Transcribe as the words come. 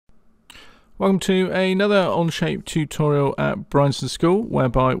Welcome to another Onshape tutorial at Resin School,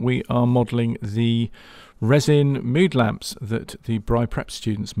 whereby we are modelling the resin mood lamps that the BryPrep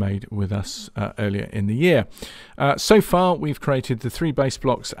students made with us earlier in the year. So far we've created the 3 base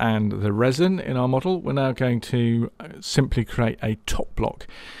blocks and the resin in our model. We're now going to simply create a top block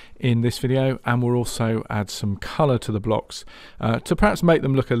in this video, and we'll also add some colour to the blocks to perhaps make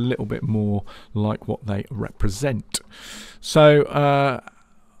them look a little bit more like what they represent. So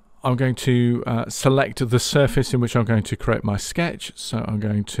I'm going to select the surface in which I'm going to create my sketch. So I'm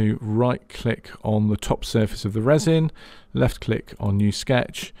going to right click on the top surface of the resin, left click on new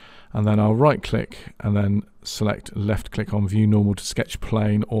sketch, and then I'll right click and then select left click on view normal to sketch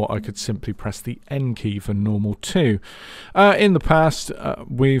plane, or I could simply press the N key for normal too. In the past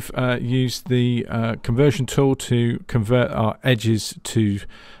we've used the conversion tool to convert our edges to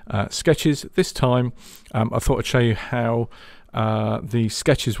sketches. This time I thought I'd show you how the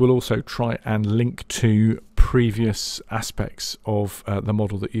sketches will also try and link to previous aspects of the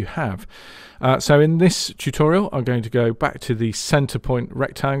model that you have. So in this tutorial I'm going to go back to the center point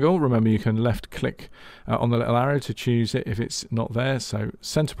rectangle. Remember, you can left click on the little arrow to choose it if it's not there. So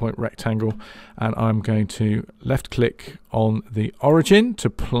center point rectangle, and I'm going to left click on the origin to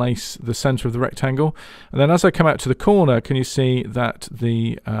place the center of the rectangle, and then as I come out to the corner, can you see that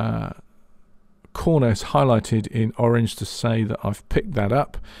the corner is highlighted in orange to say that I've picked that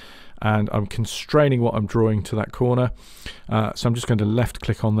up, and I'm constraining what I'm drawing to that corner. So I'm just going to left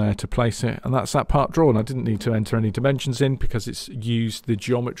click on there to place it, and that's that part drawn. I didn't need to enter any dimensions in because it's used the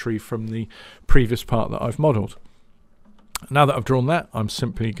geometry from the previous part that I've modelled. Now that I've drawn that, I'm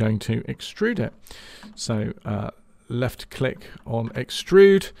simply going to extrude it. So left click on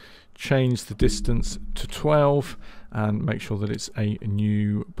extrude, change the distance to 12 and make sure that it's a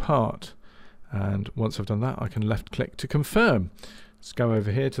new part. And once I've done that, I can left click to confirm. Let's go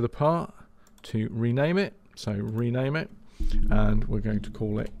over here to the part to rename it. So rename it, and we're going to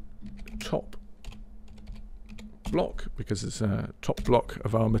call it top block because it's a top block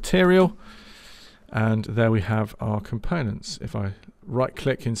of our material. And there we have our components. If I right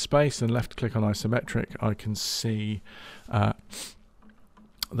click in space and left click on isometric, I can see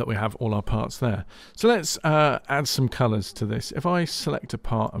that we have all our parts there. So let's add some colors to this. If I select a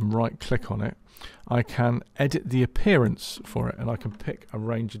part and right click on it, I can edit the appearance for it, and I can pick a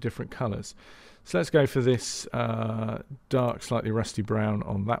range of different colors. So let's go for this dark, slightly rusty brown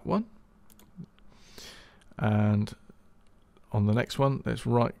on that one, and on the next one let's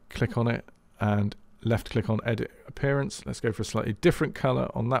right click on it and left click on edit appearance. Let's go for a slightly different color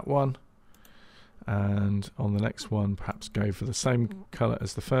on that one, and on the next one perhaps go for the same color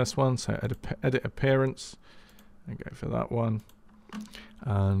as the first one, so edit appearance and go for that one.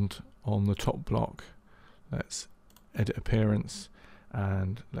 And on the top block let's edit appearance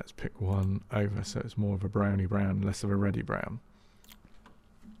and let's pick one over so it's more of a browny brown, less of a reddy brown.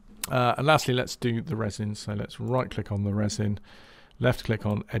 And lastly, let's do the resin. So let's right click on the resin, left click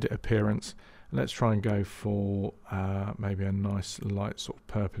on edit appearance, and let's try and go for maybe a nice light sort of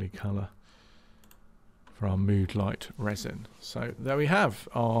purpley color for our mood light resin. So there we have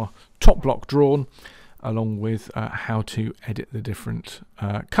our top block drawn, along with how to edit the different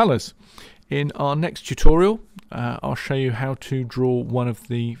colors. In our next tutorial I'll show you how to draw one of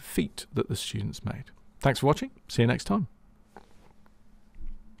the feet that the students made. Thanks for watching. See you next time.